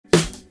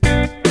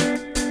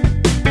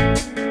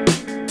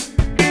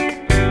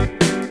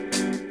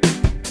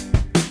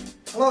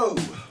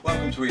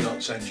to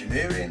Enots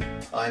Engineering.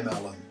 I'm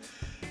Alan.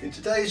 In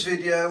today's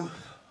video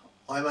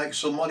I make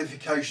some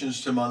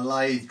modifications to my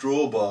lathe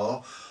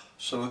drawbar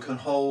so I can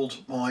hold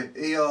my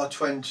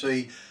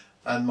ER20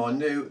 and my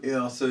new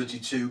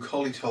ER32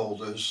 collet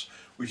holders,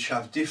 which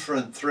have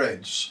different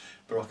threads,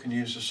 but I can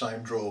use the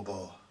same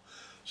drawbar.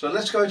 So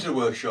let's go into the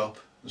workshop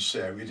and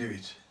see how we do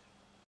it.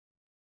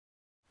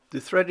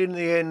 The thread in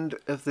the end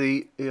of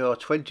the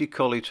ER20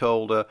 collet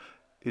holder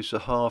is a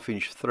 1/2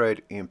 inch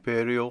thread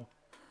imperial,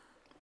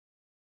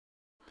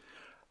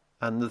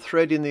 and the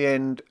thread in the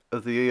end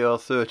of the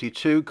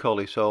ER32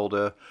 collet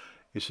holder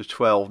is a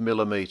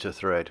 12mm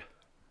thread.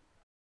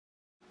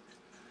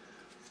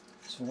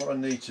 So what I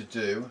need to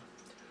do,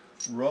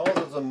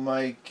 rather than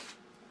make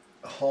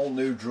a whole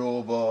new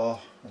drawbar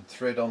and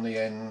thread on the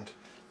end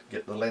to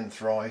get the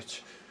length right,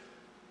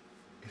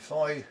 if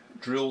I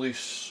drill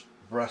this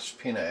brass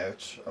pin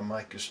out and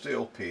make a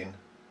steel pin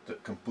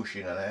that can push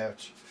in and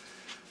out,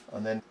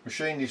 and then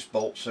machine this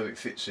bolt so it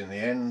fits in the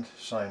end,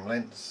 same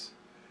length,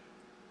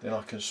 then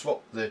I can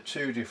swap the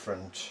two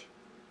different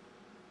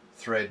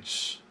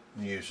threads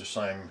and use the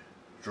same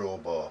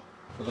drawbar.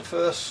 So the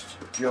first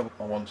job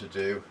I want to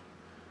do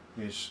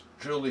is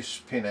drill this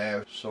pin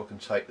out so I can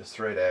take the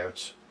thread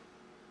out.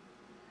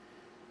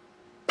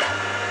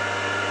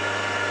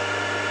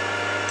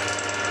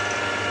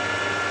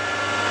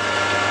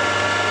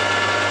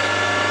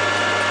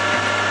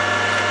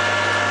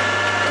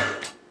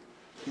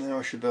 Now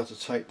I should be able to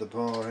take the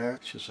bar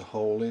out, which has a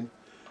hole in.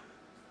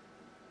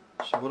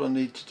 So what I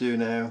need to do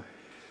now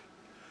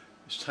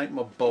is take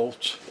my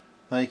bolt,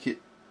 make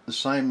it the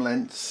same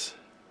length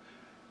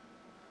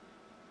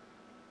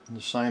and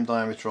the same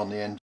diameter on the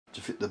end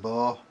to fit the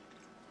bar,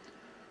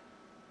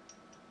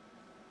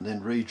 and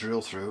then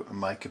re-drill through and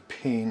make a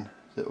pin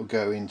that will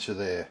go into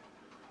there.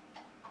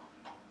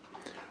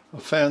 I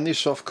found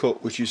this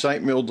offcut which is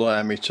 8mm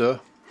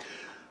diameter.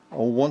 I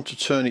want to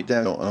turn it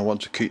down and I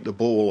want to keep the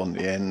ball on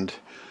the end.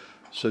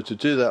 So to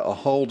do that I'll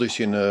hold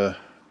this in a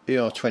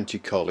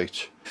ER20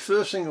 collet.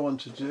 First thing I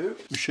want to do,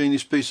 machine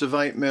this piece of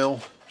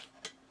 8mm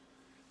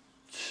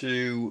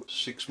to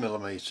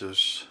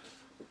 6mm.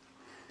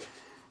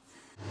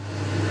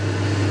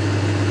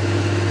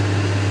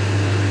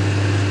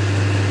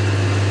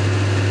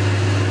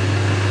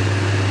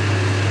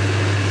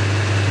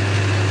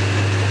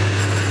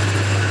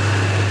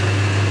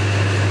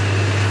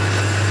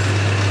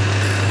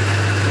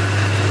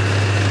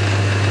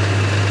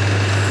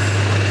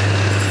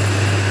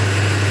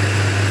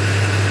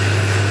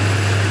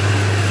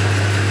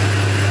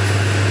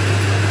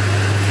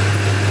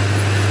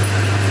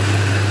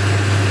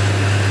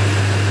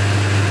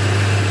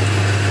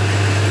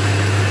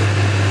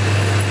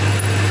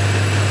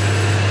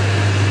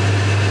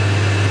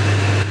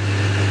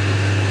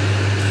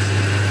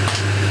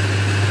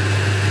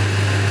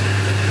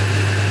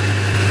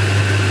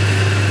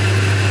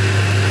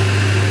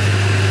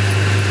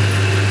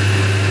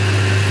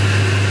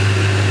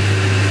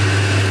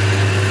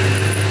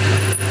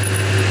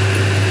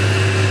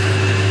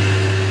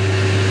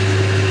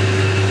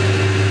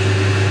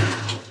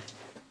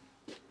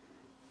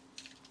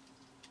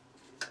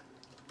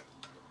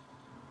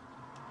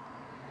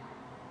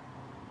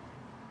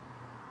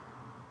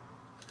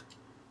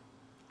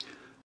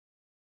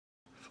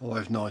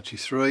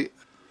 $5.93,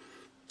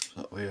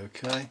 that'll be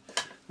okay.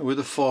 And with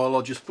a file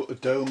I'll just put a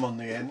dome on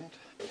the end.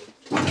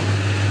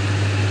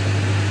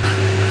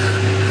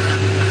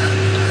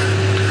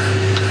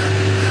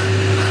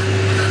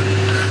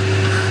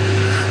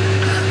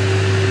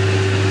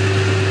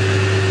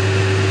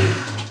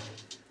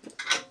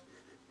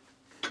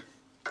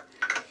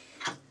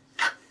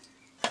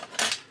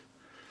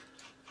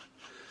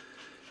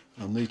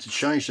 I'll need to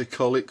change the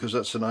collet because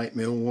that's an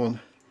 8mm one.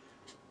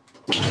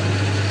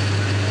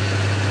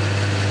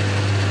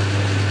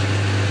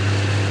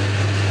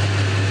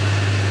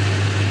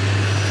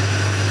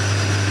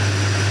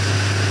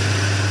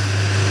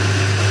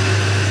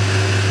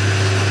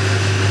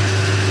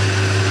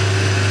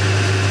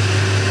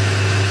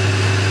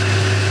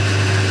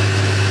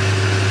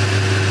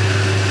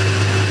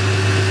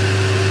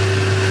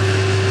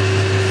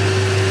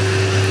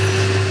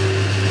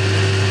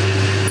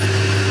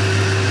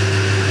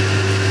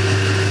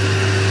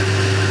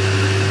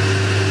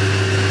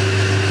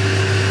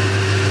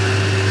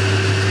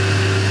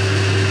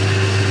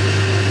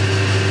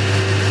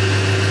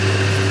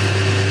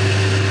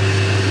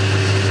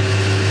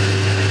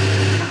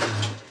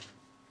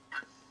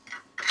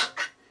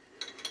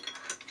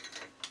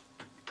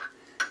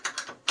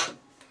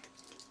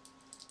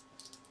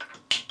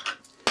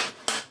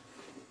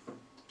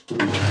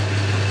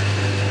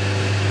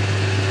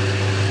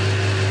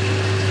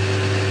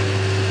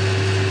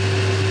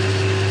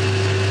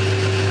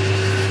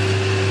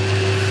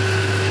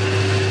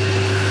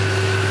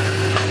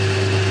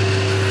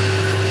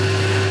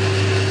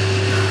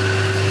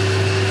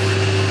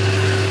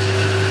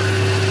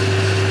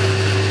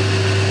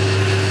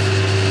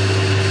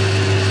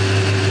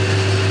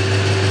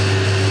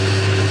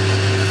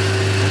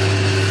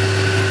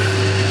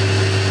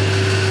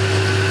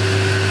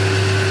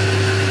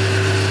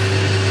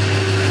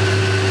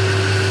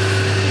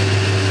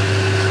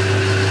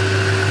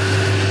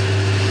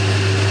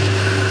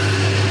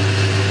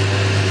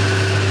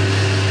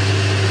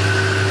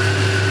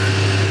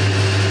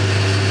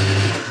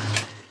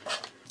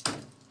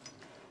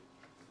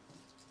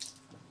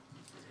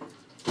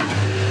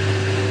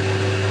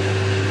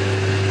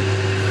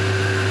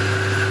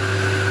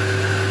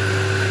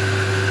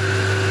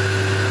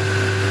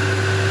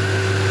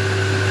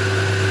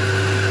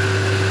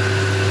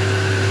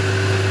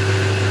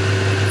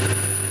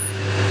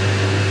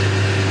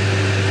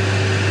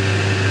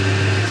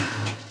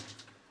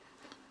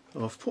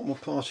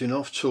 parting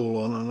off tool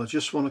on, and I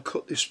just want to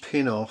cut this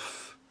pin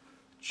off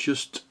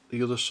just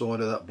the other side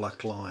of that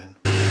black line.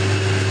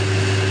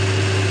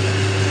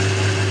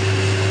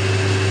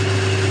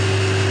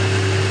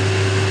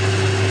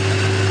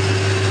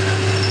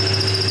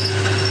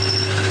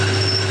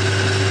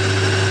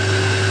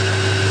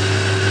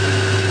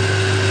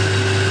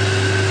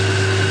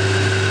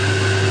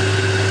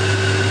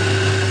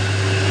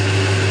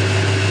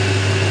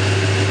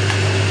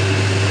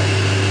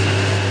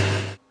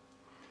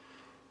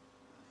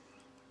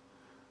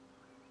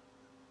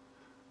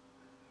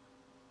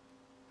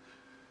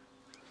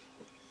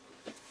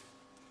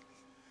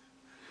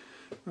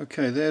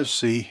 Okay,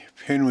 there's the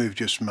pin we've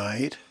just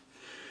made,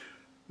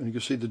 and you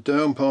can see the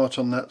dome part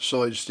on that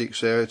side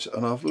sticks out,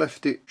 and I've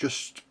left it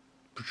just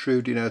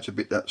protruding out a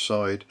bit that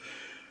side.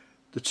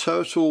 The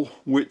total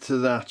width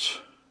of that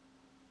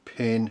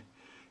pin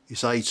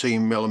is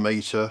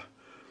 18mm,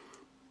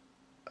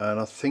 and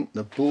I think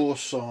the bore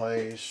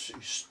size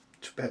is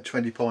about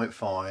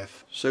 20.5.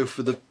 So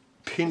for the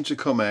pin to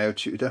come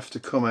out, it would have to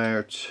come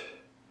out,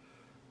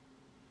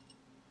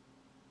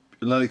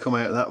 it'll only come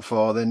out that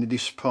far, then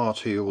this part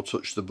here will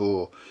touch the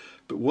bore.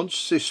 But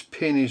once this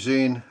pin is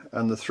in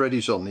and the thread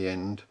is on the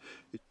end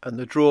and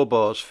the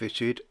drawbar's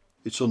fitted,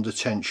 it's under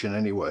tension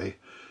anyway,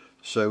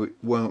 so it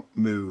won't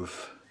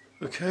move.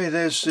 Okay,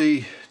 there's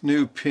the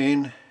new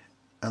pin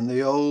and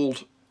the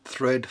old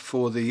thread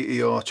for the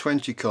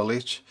ER20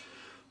 collet.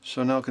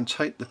 So now I can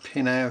take the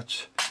pin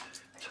out,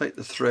 take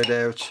the thread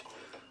out,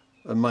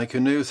 and make a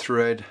new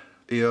thread,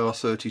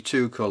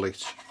 ER32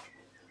 collet.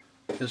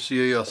 Here's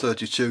the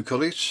ER32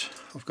 collet.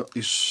 I've got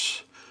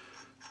this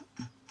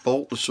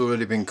bolt that's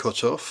already been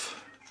cut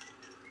off.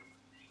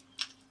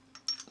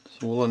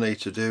 So all I need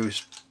to do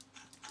is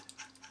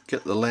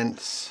get the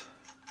length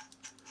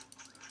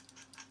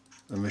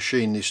and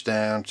machine this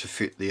down to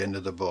fit the end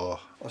of the bar.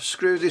 I've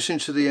screwed this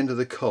into the end of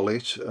the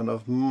collet, and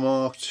I've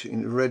marked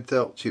in red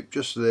felt tip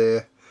just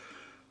there,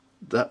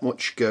 that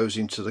much goes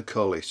into the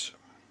collet.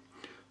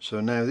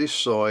 So now this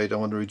side I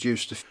want to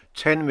reduce to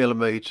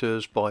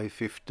 10mm by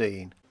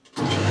 15.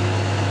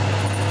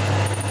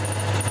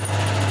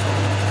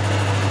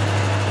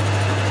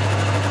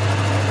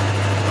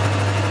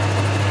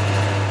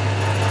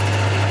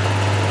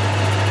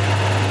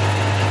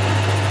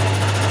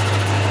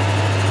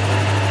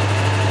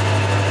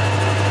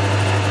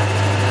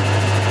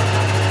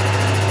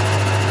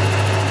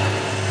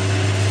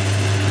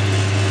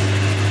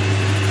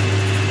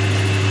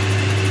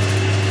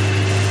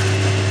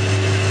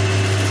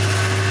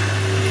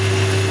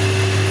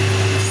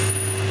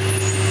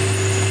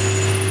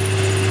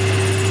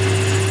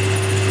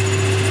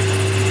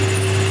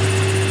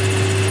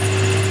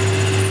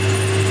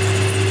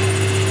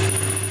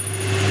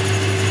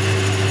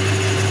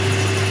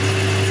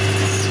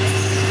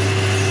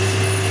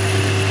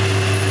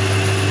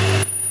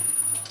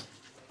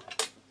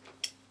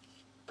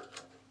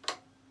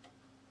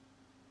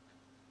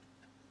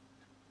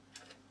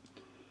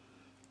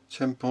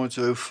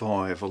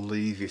 .05, I'll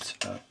leave it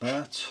at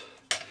that.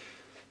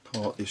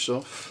 Part this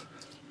off.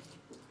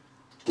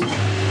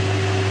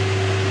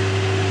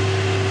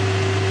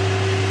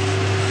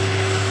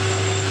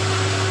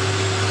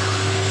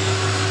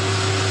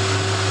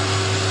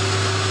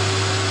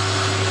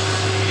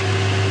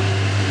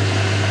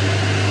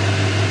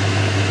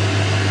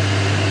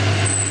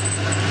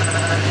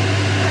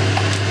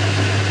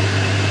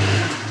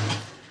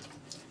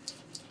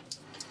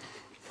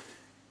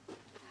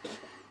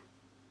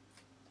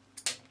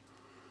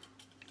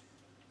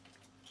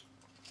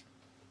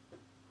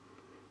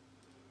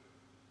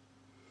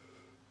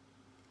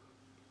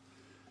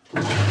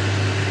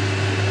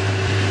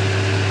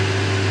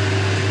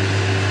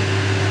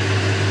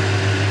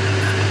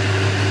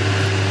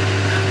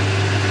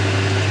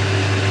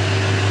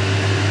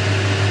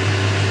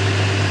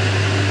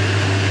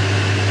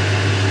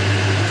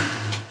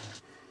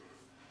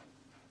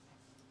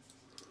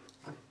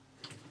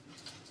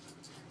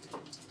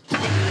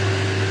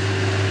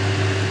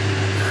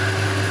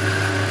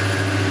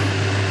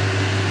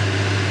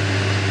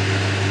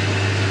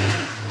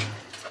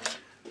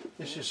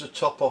 This is the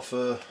top off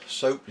a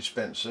soap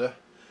dispenser,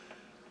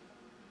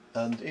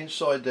 and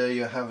inside there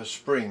you have a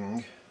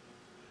spring.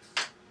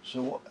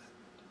 So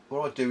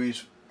what I do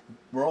is,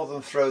 rather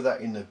than throw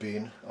that in the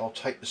bin, I'll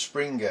take the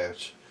spring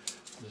out.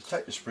 To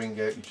take the spring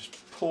out, you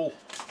just pull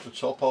the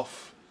top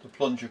off, the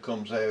plunger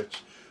comes out,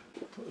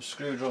 put a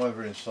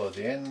screwdriver inside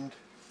the end,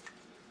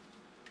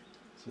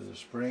 through the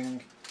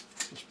spring,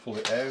 just pull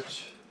it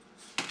out.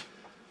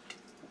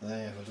 There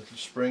you have a little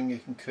spring you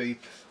can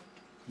keep,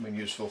 can be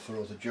useful for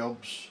other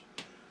jobs.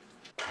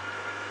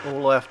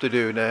 All I have to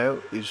do now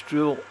is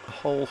drill a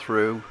hole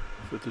through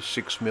with the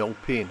 6mm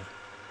pin.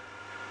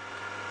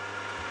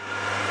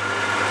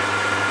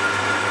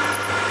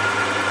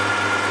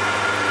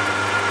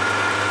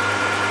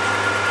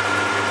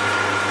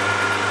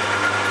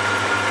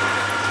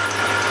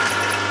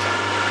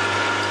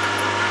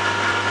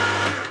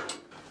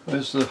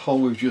 There's the hole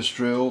we've just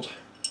drilled.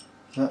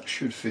 That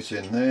should fit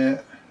in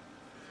there.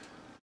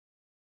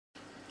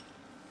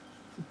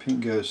 The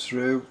pin goes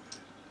through.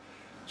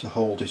 to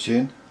hold it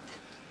in.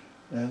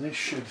 Now this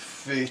should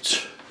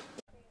fit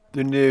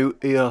the new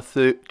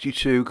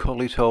ER32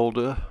 collet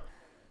holder.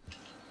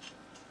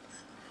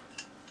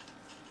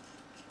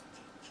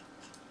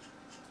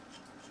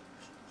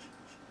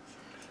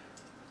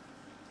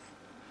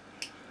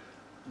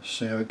 Let's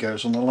see how it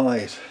goes on the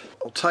lathe.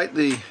 I'll take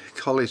the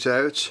collet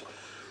out.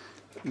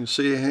 You can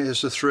see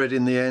here's the thread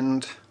in the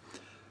end.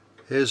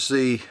 Here's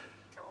the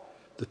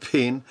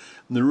pin.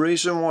 And the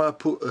reason why I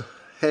put a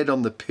head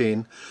on the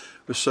pin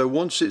was so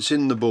once it's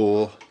in the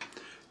bore,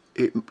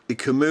 it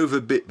can move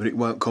a bit but it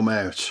won't come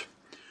out.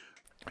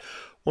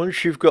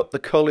 Once you've got the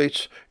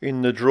collet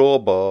in the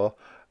drawbar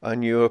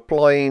and you're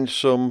applying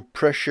some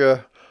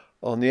pressure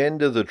on the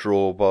end of the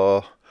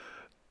drawbar,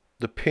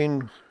 the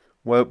pin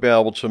won't be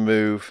able to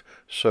move,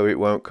 so it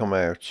won't come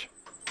out.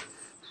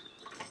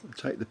 I'll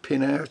take the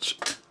pin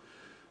out.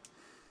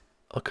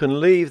 I can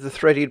leave the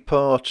threaded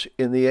part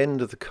in the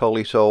end of the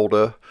collet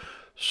holder,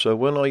 so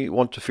when I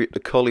want to fit the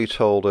collet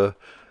holder,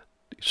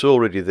 it's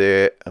already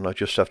there and I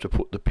just have to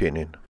put the pin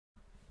in.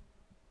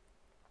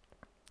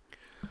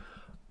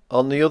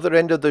 On the other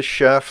end of the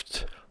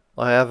shaft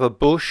I have a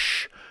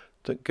bush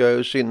that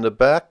goes in the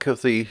back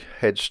of the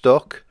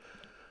headstock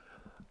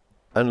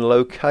and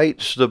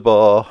locates the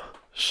bar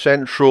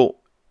central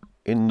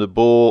in the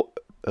bore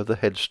of the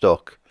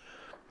headstock.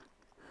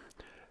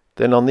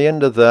 Then on the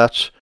end of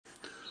that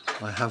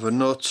I have a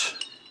nut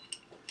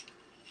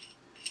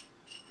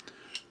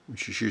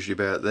which is usually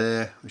about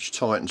there, which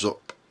tightens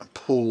up and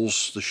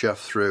pulls the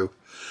shaft through.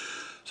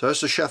 So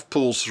as the shaft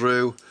pulls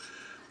through,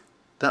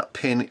 that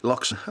pin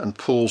locks and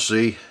pulls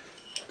the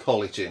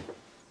collet in.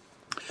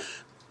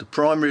 The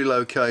primary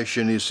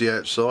location is the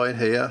outside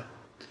here,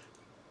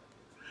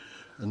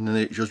 and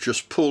then you'll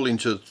just pull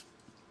into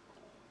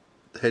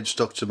the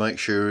headstock to make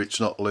sure it's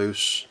not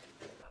loose.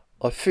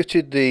 I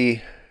fitted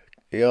the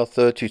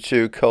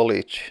ER32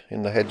 collet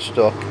in the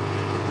headstock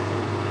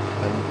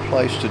and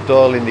placed a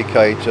dial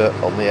indicator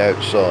on the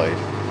outside.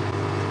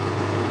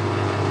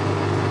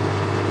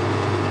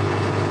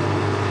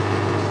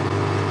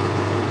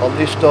 On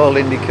this dial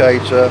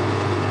indicator,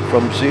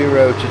 from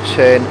 0 to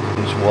 10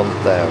 is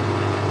 1 thou.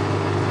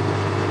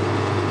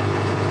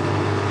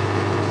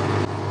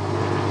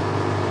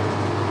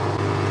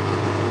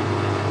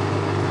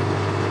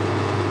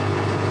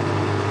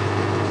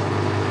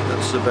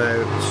 That's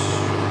about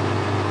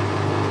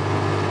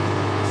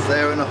 1.5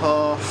 thou.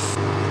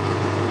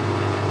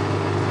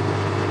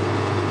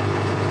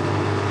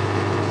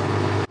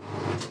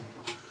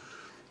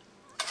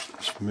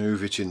 Let's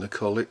move it in the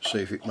collet, see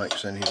if it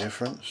makes any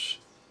difference.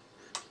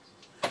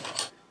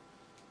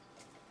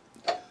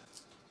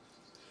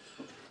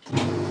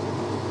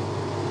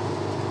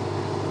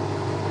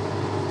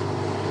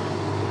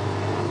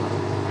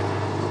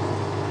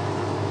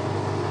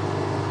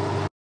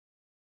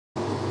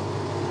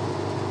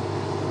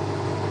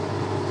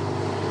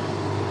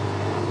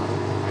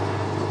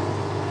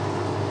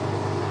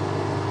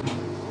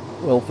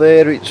 Well,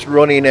 there it's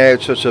running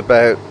out at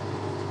about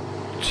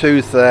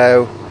 2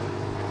 thou,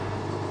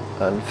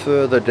 and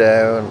further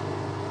down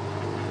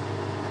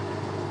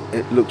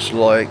it looks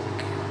like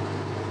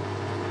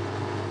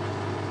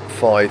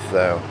 5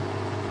 thou.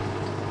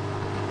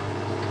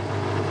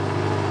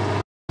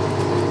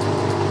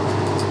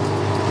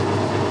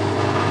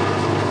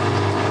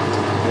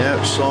 The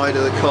outside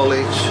of the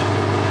collet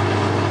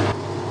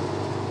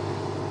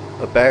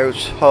about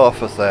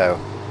 1/2 thou.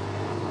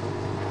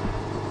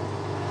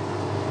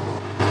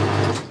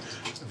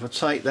 If I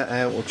take that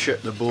out, we'll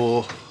check the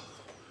bore.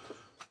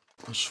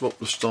 I'll swap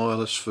the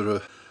stylus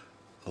for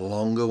a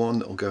longer one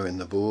that will go in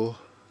the bore.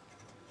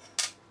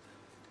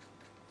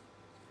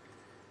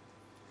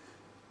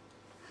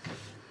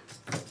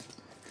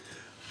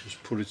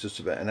 Just put it at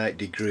about an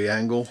 8-degree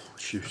angle,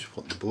 which is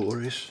what the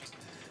bore is.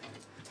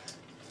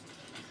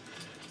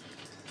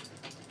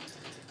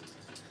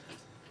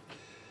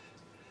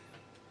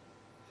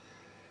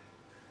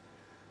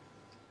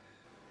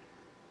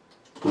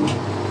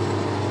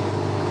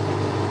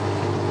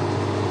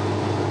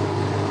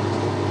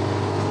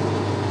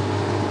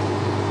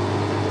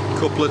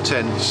 Couple of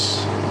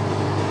tenths.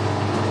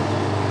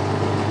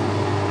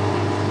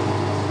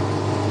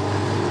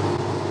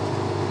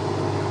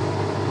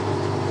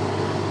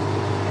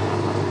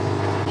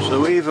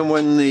 So even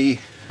when the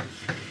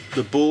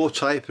bore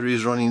taper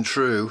is running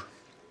true,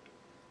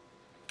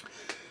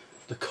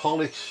 the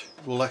collet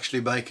will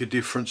actually make a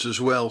difference as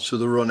well to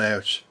the run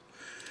out.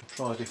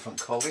 Try a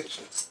different collet.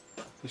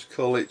 This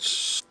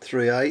collet's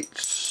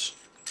 3/8.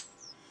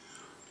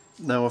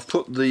 Now I've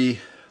put the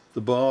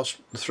bars,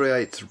 the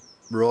 3/8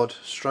 rod,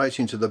 straight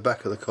into the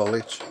back of the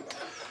collet,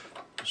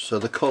 so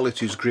the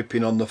collet is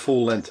gripping on the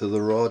full length of the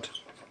rod.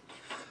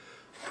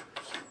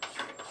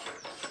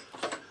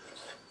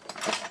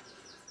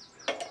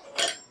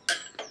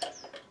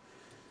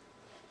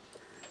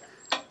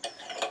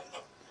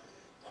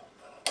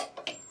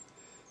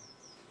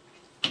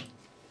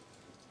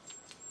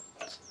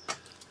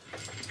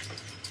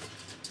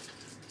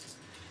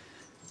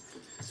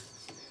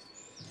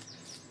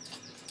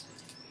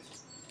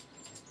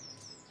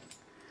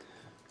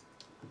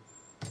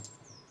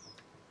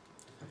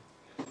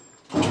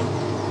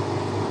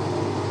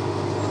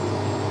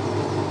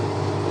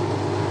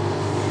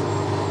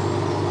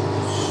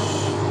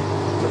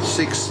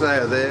 6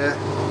 there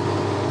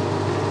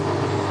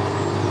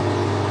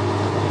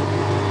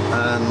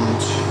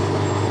and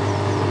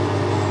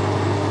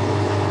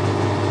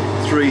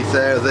 3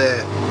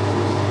 there.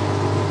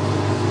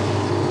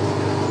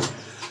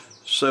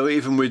 So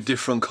even with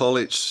different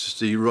collets,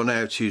 the run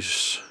out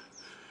is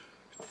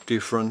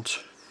different.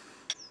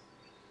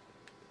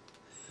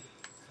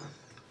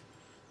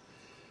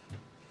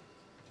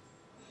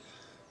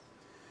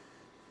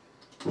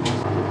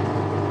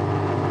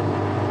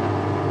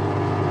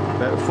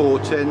 About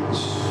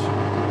 4/10.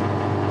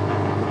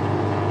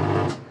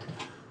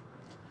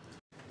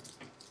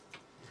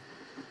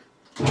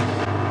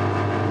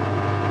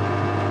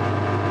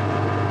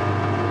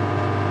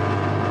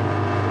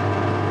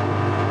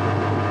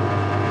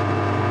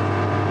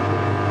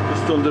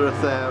 Under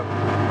 1,000.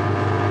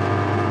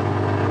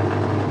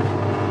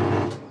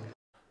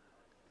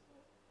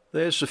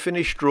 There's the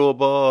finished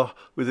drawbar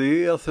with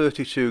the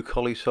ER32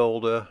 collet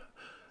holder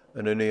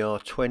and an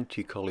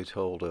ER20 collet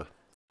holder.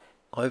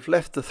 I've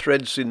left the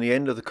threads in the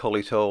end of the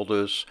collet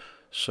holders,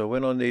 so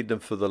when I need them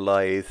for the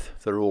lathe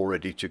they're all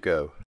ready to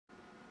go.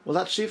 Well,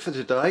 that's it for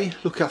today.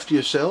 Look after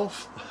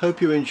yourself. I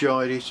hope you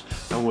enjoyed it,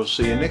 and we'll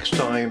see you next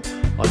time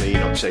on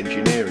Enots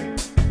Engineering.